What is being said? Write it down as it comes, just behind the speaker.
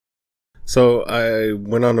So I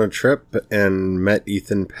went on a trip and met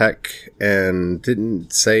Ethan Peck and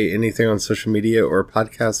didn't say anything on social media or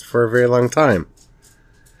podcast for a very long time.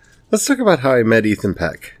 Let's talk about how I met Ethan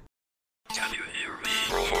Peck. Can you hear me?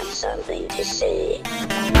 I have something to say.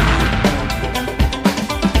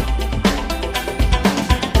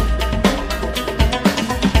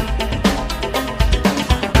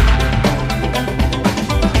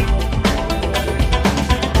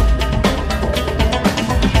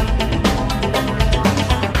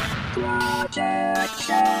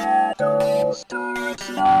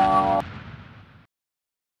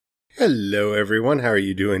 Hello everyone, how are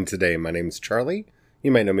you doing today? My name's Charlie. You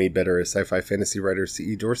might know me better as sci-fi fantasy writer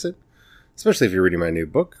C.E. Dorset, especially if you're reading my new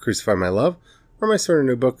book, Crucify My Love, or my sort of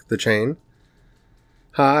new book, The Chain.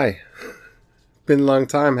 Hi. Been a long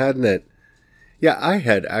time, hadn't it? Yeah, I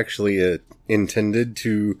had actually intended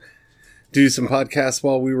to do some podcasts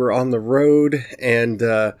while we were on the road, and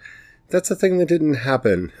that's a thing that didn't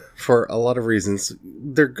happen for a lot of reasons.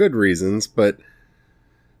 They're good reasons, but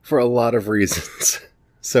for a lot of reasons.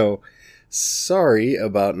 So, sorry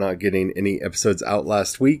about not getting any episodes out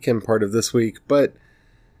last week and part of this week, but,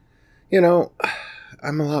 you know,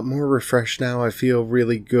 I'm a lot more refreshed now. I feel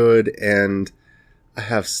really good, and I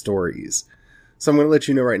have stories. So I'm going to let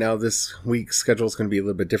you know right now, this week's schedule is going to be a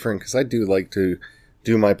little bit different, because I do like to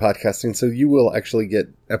do my podcasting, so you will actually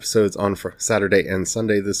get episodes on for Saturday and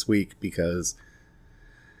Sunday this week, because,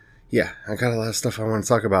 yeah, I got a lot of stuff I want to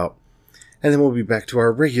talk about. And then we'll be back to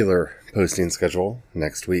our regular posting schedule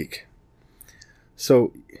next week.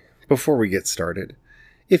 So, before we get started,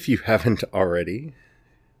 if you haven't already,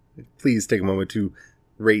 please take a moment to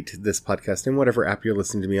rate this podcast in whatever app you're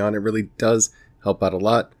listening to me on. It really does help out a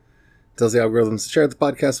lot. It tells the algorithms to share the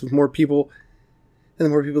podcast with more people. And the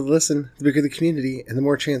more people that listen, the bigger the community, and the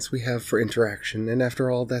more chance we have for interaction. And after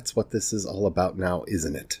all, that's what this is all about now,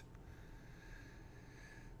 isn't it?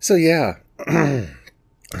 So yeah,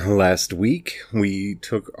 last week we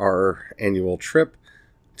took our annual trip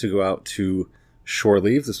to go out to Shore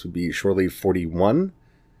Leave. This would be Shore Leave 41,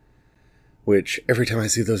 which every time I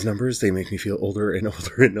see those numbers, they make me feel older and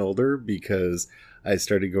older and older, because I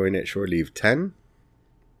started going at Shore Leave 10.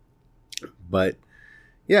 But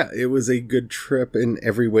yeah, it was a good trip in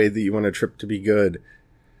every way that you want a trip to be good.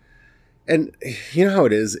 And you know how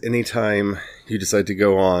it is, anytime you decide to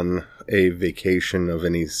go on a vacation of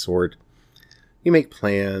any sort, you make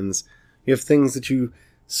plans, you have things that you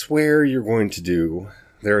swear you're going to do.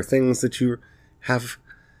 There are things that you have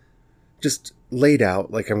just laid out,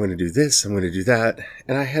 like I'm going to do this, I'm going to do that.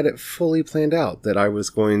 And I had it fully planned out that I was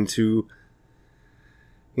going to,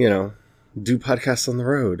 do podcasts on the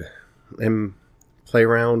road and play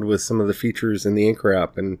around with some of the features in the Anchor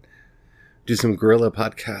app and do some guerrilla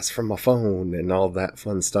podcasts from my phone and all that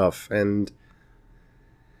fun stuff. And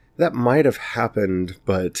that might have happened,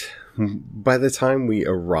 but by the time we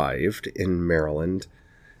arrived in Maryland,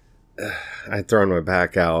 I'd thrown my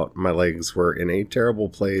back out. My legs were in a terrible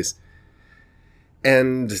place,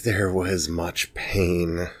 and there was much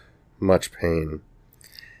pain.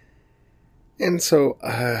 And so,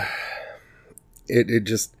 it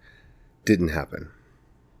just didn't happen.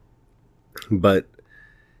 But,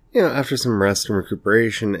 after some rest and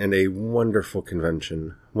recuperation and a wonderful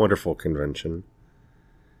convention,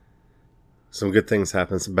 some good things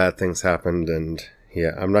happened, some bad things happened, and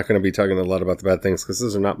yeah, I'm not going to be talking a lot about the bad things because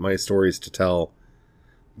those are not my stories to tell.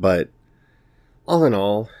 But all in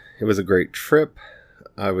all, it was a great trip.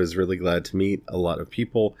 I was really glad to meet a lot of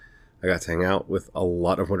people. I got to hang out with a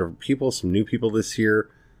lot of wonderful people, some new people this year,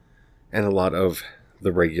 and a lot of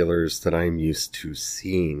the regulars that I'm used to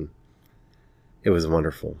seeing. It was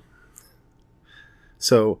wonderful.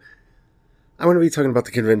 So, I want to be talking about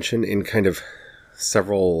the convention in kind of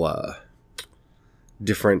several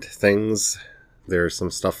different things. There's some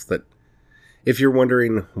stuff that, if you're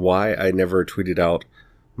wondering why I never tweeted out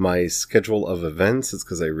my schedule of events, it's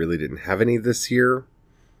because I really didn't have any this year.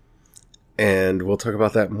 And we'll talk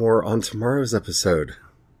about that more on tomorrow's episode,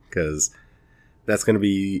 because that's going to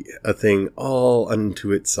be a thing all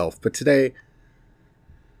unto itself. But today,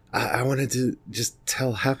 I wanted to just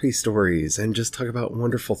tell happy stories and just talk about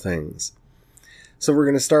wonderful things. So we're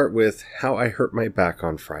going to start with how I hurt my back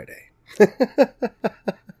on Friday.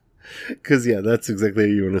 Because, yeah, that's exactly how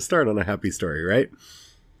you want to start on a happy story, right?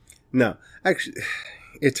 No, actually,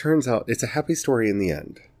 it turns out it's a happy story in the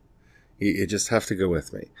end. You just have to go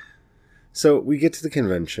with me. So we get to the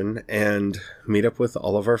convention and meet up with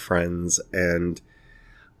all of our friends, and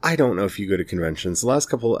I don't know if you go to conventions. The last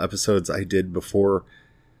couple of episodes I did before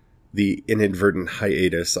the inadvertent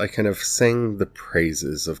hiatus, I kind of sang the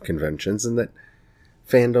praises of conventions, and that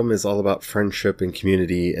fandom is all about friendship and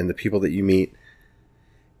community and the people that you meet.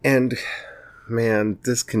 And, man,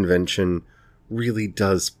 this convention really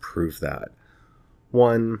does prove that.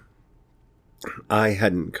 One, I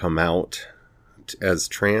hadn't come out as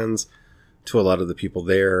trans to a lot of the people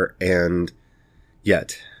there and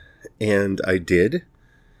I did,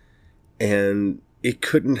 and it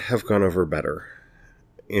couldn't have gone over better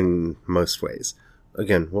in most ways.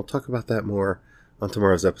 Again, we'll talk about that more on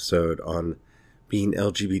tomorrow's episode on being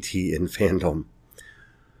LGBT in fandom.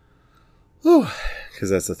 Because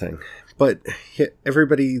that's the thing. But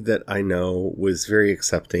everybody that I know was very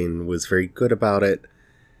accepting, was very good about it,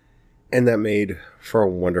 and that made for a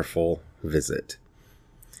wonderful visit.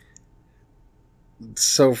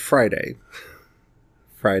 So Friday.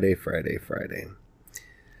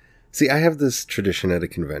 See, I have this tradition at a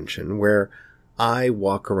convention where I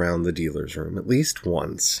walk around the dealer's room at least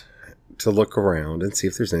once to look around and see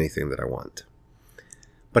if there's anything that I want.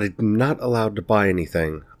 But I'm not allowed to buy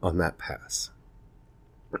anything on that pass.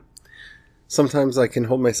 Sometimes I can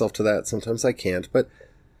hold myself to that, sometimes I can't, but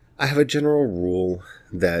I have a general rule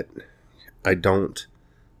that I don't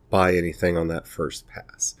buy anything on that first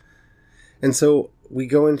pass. And so we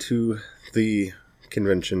go into the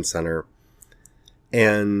convention center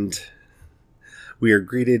and we are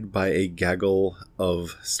greeted by a gaggle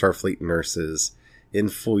of Starfleet nurses in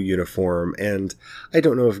full uniform, and I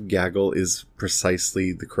don't know if gaggle is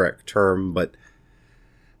precisely the correct term, but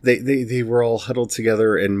they were all huddled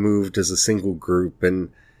together and moved as a single group,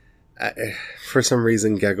 and for some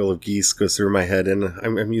reason gaggle of geese goes through my head, and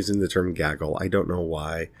I'm using the term gaggle. I don't know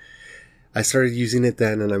why. I started using it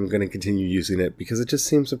then, and I'm going to continue using it because it just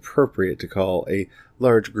seems appropriate to call a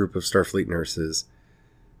large group of Starfleet nurses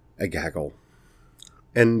a gaggle.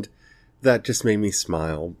 And that just made me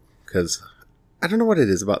smile, because I don't know what it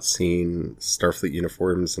is about seeing Starfleet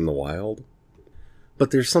uniforms in the wild,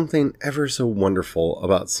 but there's something ever so wonderful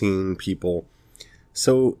about seeing people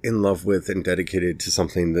so in love with and dedicated to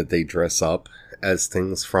something that they dress up as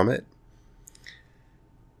things from it.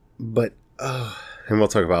 But, and we'll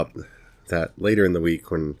talk about that later in the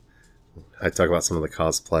week when I talk about some of the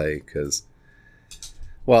cosplay, because,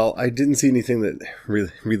 well, I didn't see anything that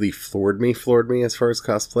really floored me as far as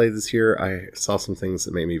cosplay this year. I saw some things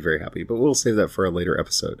that made me very happy, but we'll save that for a later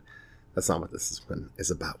episode. That's not what this is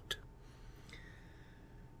about.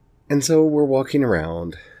 And so we're walking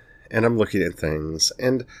around, and I'm looking at things,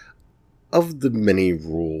 and of the many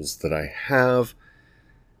rules that I have,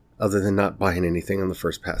 other than not buying anything on the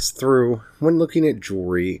first pass through, when looking at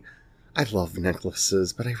jewelry, I love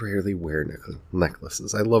necklaces, but I rarely wear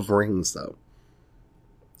necklaces. I love rings, though.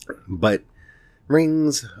 But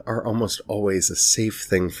rings are almost always a safe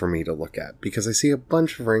thing for me to look at, because I see a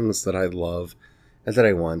bunch of rings that I love and that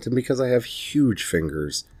I want, and because I have huge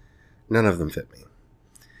fingers, none of them fit me.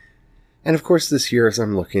 And of course this year, as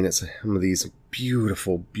I'm looking at some of these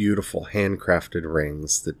beautiful, beautiful handcrafted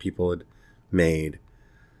rings that people had made,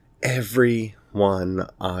 every one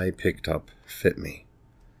I picked up fit me.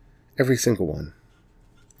 Every single one.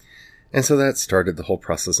 And so that started the whole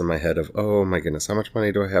process in my head of, oh my goodness, how much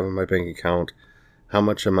money do I have in my bank account? How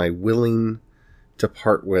much am I willing to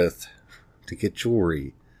part with to get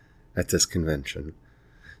jewelry at this convention?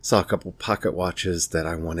 Saw a couple pocket watches that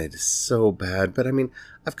I wanted so bad, but I mean,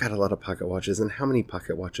 I've got a lot of pocket watches, and how many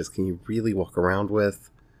pocket watches can you really walk around with?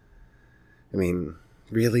 I mean,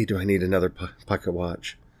 really, do I need another pocket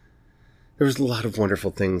watch? There was a lot of wonderful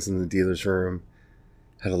things in the dealer's room.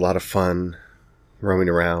 Had a lot of fun roaming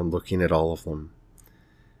around, looking at all of them.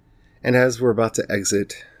 And as we're about to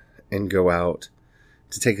exit and go out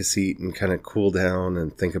to take a seat and kind of cool down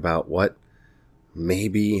and think about what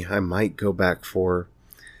maybe I might go back for,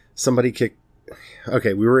 somebody kicked...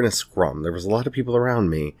 Okay, we were in a scrum. There was a lot of people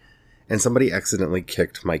around me, and somebody accidentally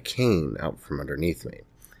kicked my cane out from underneath me.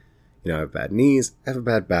 You know, I have bad knees, I have a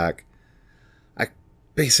bad back. I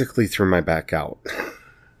basically threw my back out,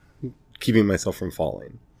 keeping myself from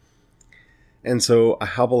falling. And so I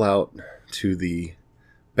hobble out to the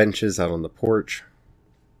benches out on the porch,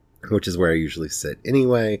 which is where I usually sit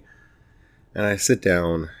anyway, and I sit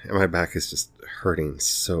down, and my back is just hurting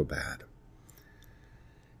so bad.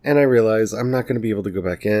 And I realize I'm not going to be able to go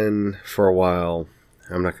back in for a while.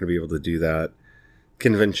 I'm not going to be able to do that.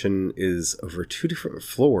 Convention is over 2 different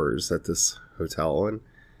floors at this hotel, and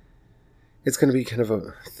it's going to be kind of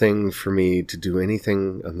a thing for me to do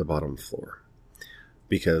anything on the bottom floor.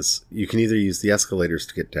 Because you can either use the escalators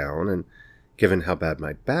to get down, and given how bad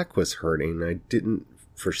my back was hurting, I didn't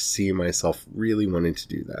foresee myself really wanting to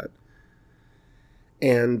do that.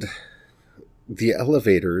 And the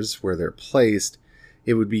elevators, where they're placed,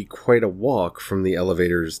 it would be quite a walk from the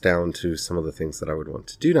elevators down to some of the things that I would want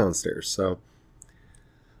to do downstairs. So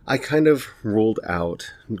I kind of ruled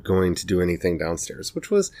out going to do anything downstairs, which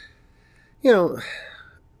was,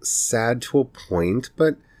 sad to a point,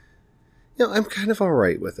 but, I'm kind of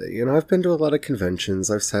alright with it. I've been to a lot of conventions,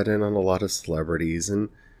 I've sat in on a lot of celebrities, and,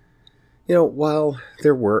 while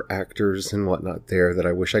there were actors and whatnot there that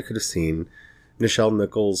I wish I could have seen, Nichelle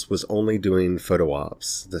Nichols was only doing photo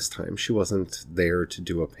ops this time. She wasn't there to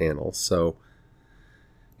do a panel, so,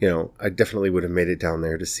 I definitely would have made it down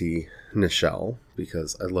there to see Nichelle,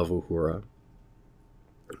 because I love Uhura.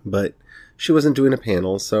 But she wasn't doing a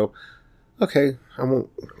panel, so, okay, I won't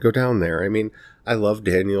go down there. I mean, I love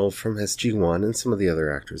Daniel from SG-1 and some of the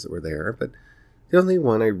other actors that were there, but the only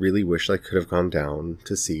one I really wish I could have gone down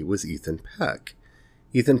to see was Ethan Peck.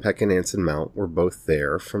 Ethan Peck and Anson Mount were both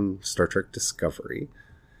there from Star Trek Discovery.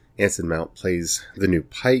 Anson Mount plays the new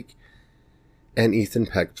Pike, and Ethan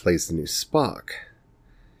Peck plays the new Spock.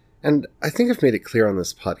 And I think I've made it clear on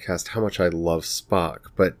this podcast how much I love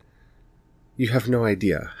Spock, but you have no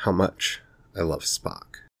idea how much I love Spock.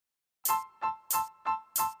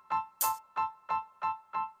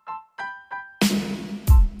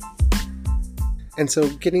 And so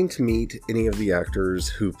getting to meet any of the actors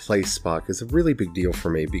who play Spock is a really big deal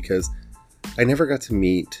for me, because I never got to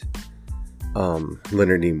meet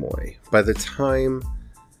Leonard Nimoy. By the time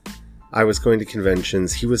I was going to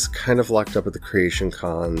conventions, he was kind of locked up at the Creation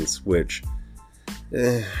Cons, which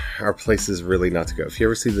are places really not to go. If you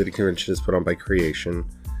ever see that a convention is put on by Creation,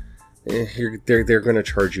 they're going to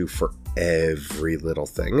charge you for every little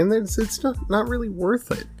thing, and it's not really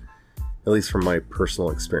worth it, at least from my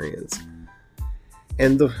personal experience.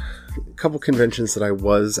 And the couple conventions that I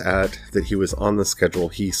was at that he was on the schedule,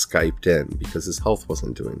 he Skyped in because his health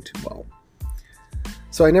wasn't doing too well.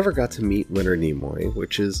 So I never got to meet Leonard Nimoy,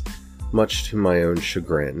 which is much to my own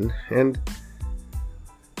chagrin. And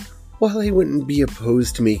while I wouldn't be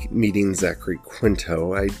opposed to meeting Zachary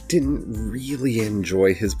Quinto, I didn't really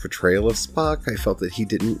enjoy his portrayal of Spock. I felt that he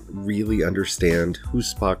didn't really understand who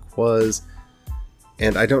Spock was.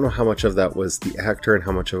 And I don't know how much of that was the actor and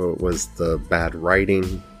how much of it was the bad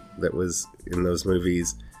writing that was in those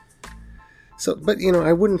movies. So, but,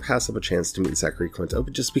 I wouldn't pass up a chance to meet Zachary Quinto,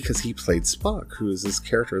 but just because he played Spock, who is this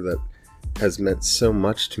character that has meant so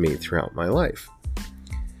much to me throughout my life.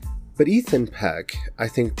 But Ethan Peck, I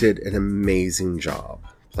think, did an amazing job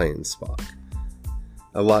playing Spock.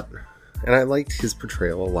 A lot, and I liked his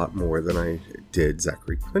portrayal a lot more than I did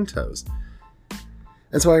Zachary Quinto's.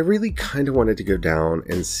 And so I really kind of wanted to go down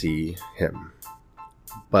and see him.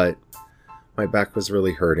 But my back was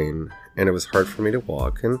really hurting, and it was hard for me to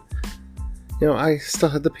walk, and, I still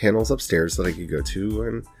had the panels upstairs that I could go to,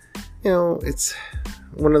 and, it's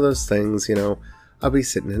one of those things, I'll be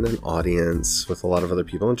sitting in an audience with a lot of other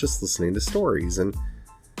people and just listening to stories, and,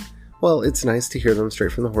 well, it's nice to hear them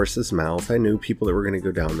straight from the horse's mouth. I knew people that were going to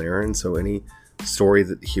go down there, and so any story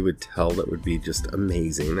that he would tell that would be just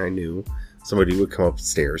amazing, I knew somebody would come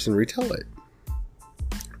upstairs and retell it.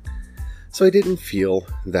 So I didn't feel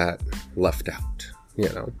that left out,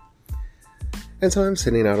 And so I'm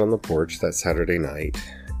sitting out on the porch that Saturday night,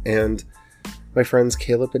 and my friends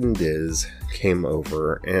Caleb and Diz came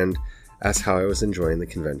over and asked how I was enjoying the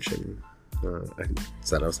convention. I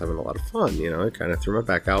said I was having a lot of fun, I kind of threw my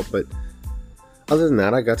back out, but other than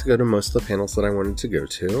that, I got to go to most of the panels that I wanted to go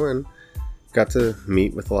to, and got to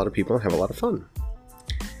meet with a lot of people and have a lot of fun.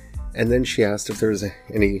 And then she asked if there was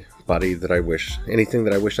anything that I wish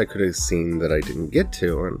I could have seen that I didn't get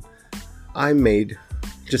to, and I made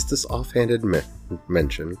just this offhanded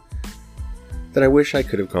mention that I wish I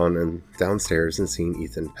could have gone downstairs and seen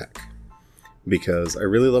Ethan Peck, because I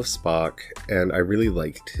really love Spock, and I really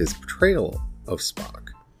liked his portrayal of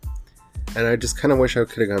Spock. And I just kind of wish I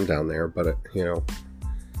could have gone down there, but,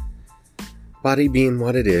 body being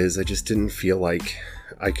what it is, I just didn't feel like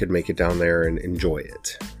I could make it down there and enjoy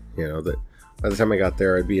it. That by the time I got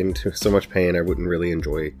there, I'd be in so much pain, I wouldn't really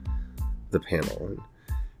enjoy the panel. And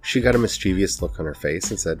she got a mischievous look on her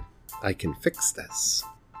face and said, "I can fix this."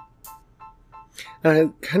 And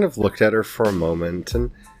I kind of looked at her for a moment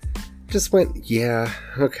and just went, "Yeah,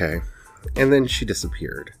 okay." And then she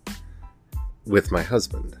disappeared with my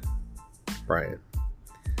husband, Brian.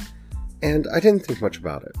 And I didn't think much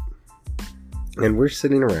about it. And we're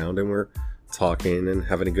sitting around and we're talking and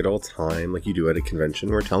having a good old time like you do at a convention.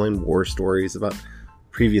 We're telling war stories about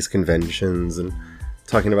previous conventions and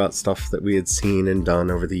talking about stuff that we had seen and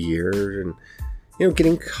done over the year, and,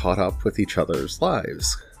 getting caught up with each other's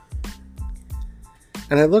lives.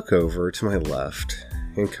 And I look over to my left,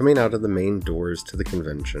 and coming out of the main doors to the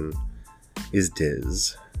convention is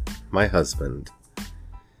Diz, my husband,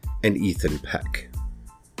 and Ethan Peck.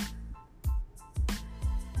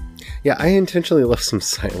 Yeah, I intentionally left some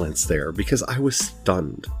silence there because I was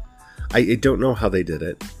stunned. I don't know how they did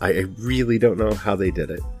it. I really don't know how they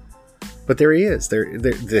did it. But there he is.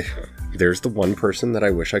 There's the one person that I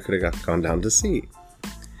wish I could have gone down to see.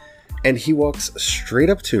 And he walks straight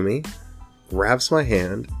up to me, grabs my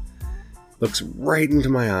hand, looks right into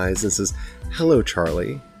my eyes and says, "Hello,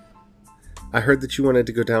 Charlie. I heard that you wanted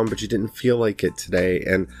to go down, but you didn't feel like it today.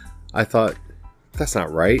 And I thought, that's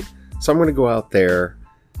not right. So I'm going to go out there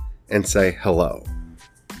and say hello."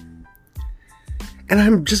 And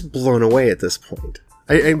I'm just blown away at this point.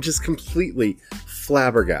 I'm just completely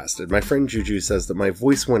flabbergasted. My friend Juju says that my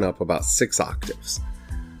voice went up about 6 octaves.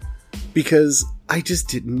 Because I just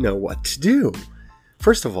didn't know what to do.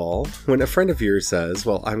 First of all, when a friend of yours says,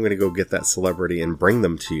 "Well, I'm going to go get that celebrity and bring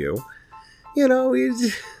them to you," you know,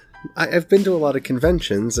 I've been to a lot of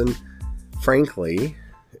conventions, and frankly,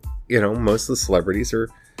 you know, most of the celebrities are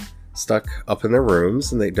stuck up in their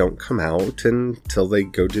rooms and they don't come out until they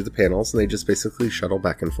go do the panels, and they just basically shuttle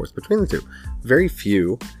back and forth between the two. Very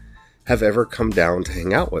few have ever come down to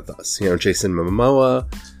hang out with us. You know, Jason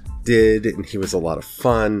Momoa did, and he was a lot of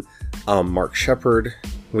fun. Mark Shepard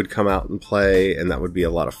would come out and play, and that would be a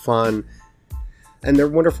lot of fun. And they're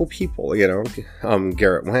wonderful people, you know.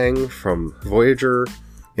 Garrett Wang from Voyager,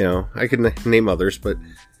 you know, I could name others, but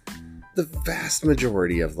the vast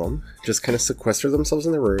majority of them just kind of sequester themselves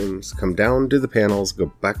in their rooms, come down, do the panels,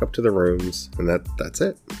 go back up to their rooms, and that's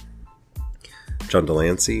it. John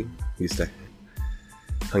Delancey used to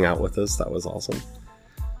hang out with us. That was awesome.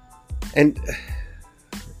 And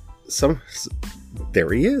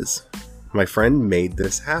there he is. My friend made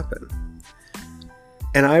this happen.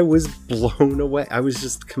 And I was blown away. I was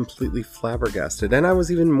just completely flabbergasted. And I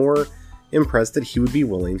was even more impressed that he would be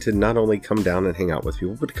willing to not only come down and hang out with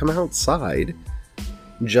people, but come outside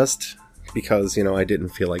just because, you know, I didn't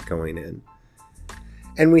feel like going in.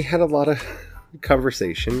 And we had a lot of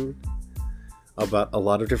conversation about a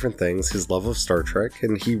lot of different things. His love of Star Trek,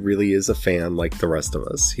 and he really is a fan like the rest of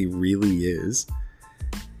us. He really is.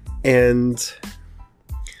 And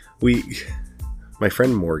my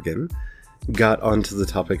friend Morgan got onto the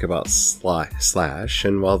topic about Slash,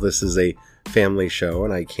 and while this is a family show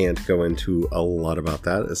and I can't go into a lot about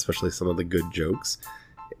that, especially some of the good jokes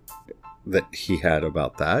that he had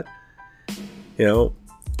about that, you know,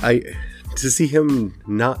 to see him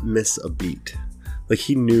not miss a beat, like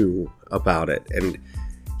he knew about it, and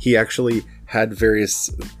he actually had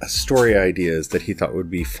various story ideas that he thought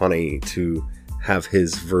would be funny to have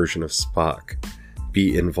his version of Spock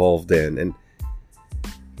be involved in, and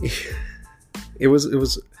it was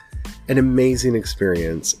an amazing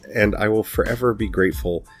experience, and I will forever be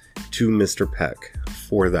grateful to Mr. Peck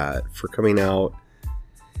for that, for coming out.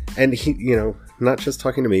 And he, you know, not just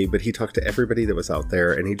talking to me, but he talked to everybody that was out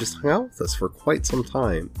there, and he just hung out with us for quite some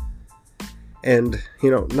time. And, you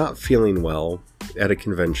know, not feeling well at a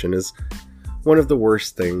convention is one of the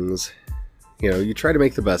worst things. You know, you try to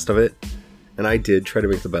make the best of it, and I did try to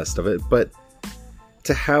make the best of it, but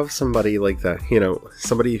to have somebody like that, you know,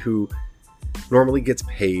 somebody who normally gets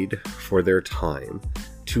paid for their time,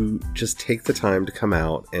 to just take the time to come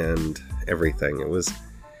out and everything, it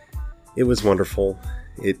was wonderful.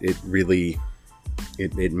 It really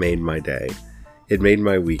made my day. It made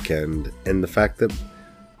my weekend, and the fact that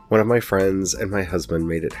one of my friends and my husband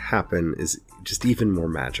made it happen is just even more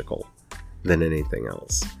magical than anything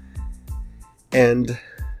else. And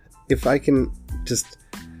if I can just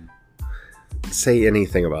say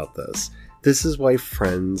anything about this is why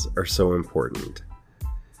friends are so important.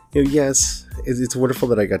 You know, yes, it's wonderful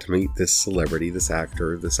that I got to meet this celebrity, this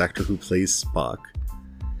actor who plays Spock,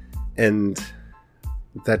 and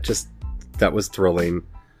that was thrilling.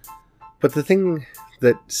 But the thing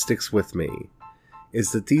that sticks with me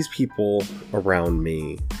is that these people around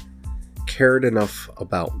me cared enough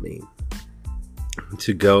about me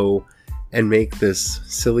to go and make this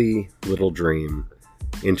silly little dream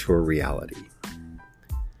into a reality.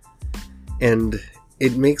 And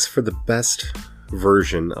it makes for the best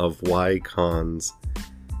version of why cons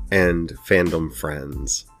and fandom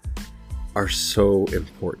friends are so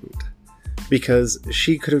important. Because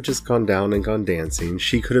she could have just gone down and gone dancing.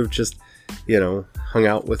 She could have just, you know, hung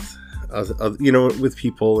out with, with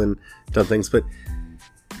people and done things. But,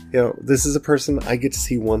 you know, this is a person I get to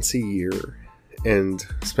see once a year and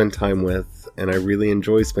spend time with. And I really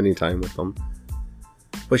enjoy spending time with them.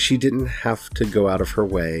 But she didn't have to go out of her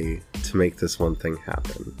way to make this one thing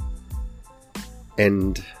happen.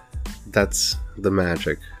 And that's the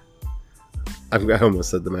magic. I almost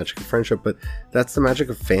said the magic of friendship, but that's the magic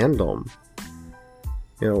of fandom.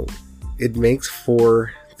 You know, it makes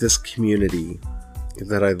for this community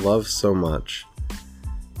that I love so much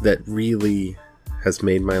that really has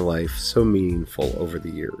made my life so meaningful over the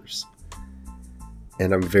years.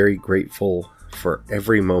 And I'm very grateful for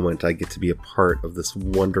every moment I get to be a part of this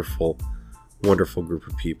wonderful, wonderful group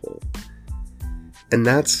of people. And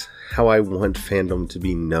that's how I want fandom to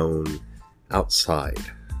be known outside.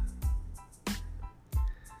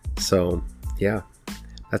 So, yeah,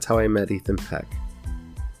 that's how I met Ethan Peck.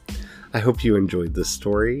 I hope you enjoyed this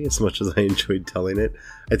story as much as I enjoyed telling it.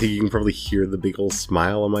 I think you can probably hear the big old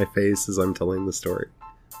smile on my face as I'm telling the story.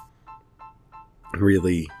 It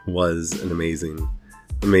really was an amazing,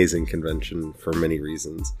 amazing convention for many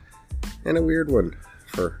reasons, and a weird one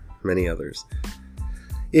for many others.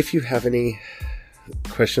 If you have any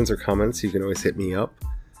questions or comments, you can always hit me up.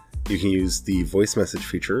 You can use the voice message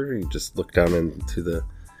feature. You just look down into the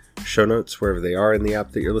show notes wherever they are in the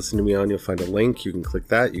app that you're listening to me on. You'll find a link. You can click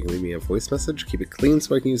that. You can leave me a voice message. Keep it clean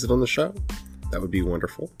so I can use it on the show. That would be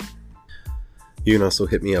wonderful. You can also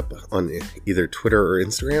hit me up on either Twitter or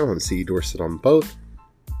Instagram. I'm CE Dorset on both.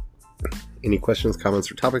 Any questions,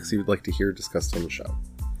 comments, or topics you would like to hear discussed on the show.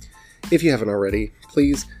 If you haven't already,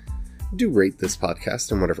 please do rate this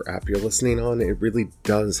podcast in whatever app you're listening on. It really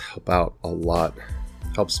does help out a lot.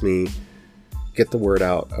 Helps me get the word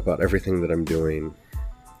out about everything that I'm doing,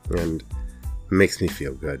 and makes me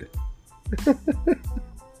feel good.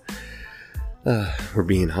 We're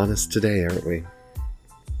being honest today, aren't we?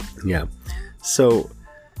 Yeah. So,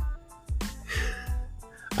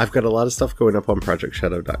 I've got a lot of stuff going up on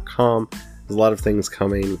ProjectShadow.com. There's a lot of things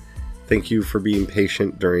coming. Thank you for being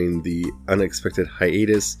patient during the unexpected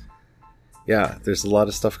hiatus. Yeah, there's a lot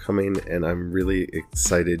of stuff coming, and I'm really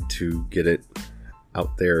excited to get it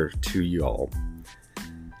out there to y'all.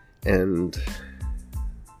 And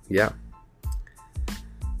yeah,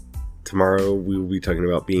 tomorrow we will be talking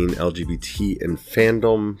about being LGBT in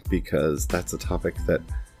fandom, because that's a topic that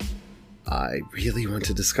I really want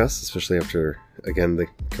to discuss, especially after, again,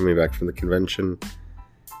 coming back from the convention.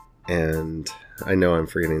 And I know I'm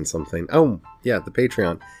forgetting something. Oh, yeah, the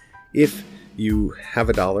Patreon. If you have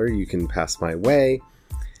 $1, you can pass my way.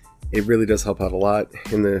 It really does help out a lot.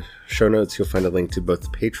 In the show notes, you'll find a link to both the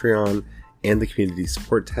Patreon and the community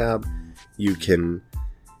support tab. You can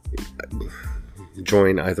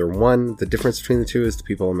join either one. The difference between the two is the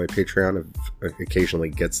people on my Patreon occasionally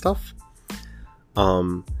get stuff.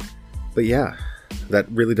 But yeah, that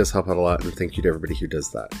really does help out a lot, and thank you to everybody who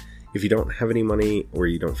does that. If you don't have any money or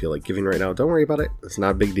you don't feel like giving right now, don't worry about it. It's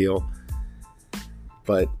not a big deal.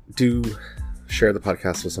 But do share the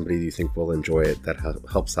podcast with somebody you think will enjoy it. That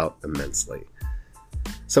helps out immensely.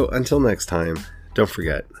 So until next time, don't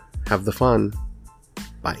forget, have the fun.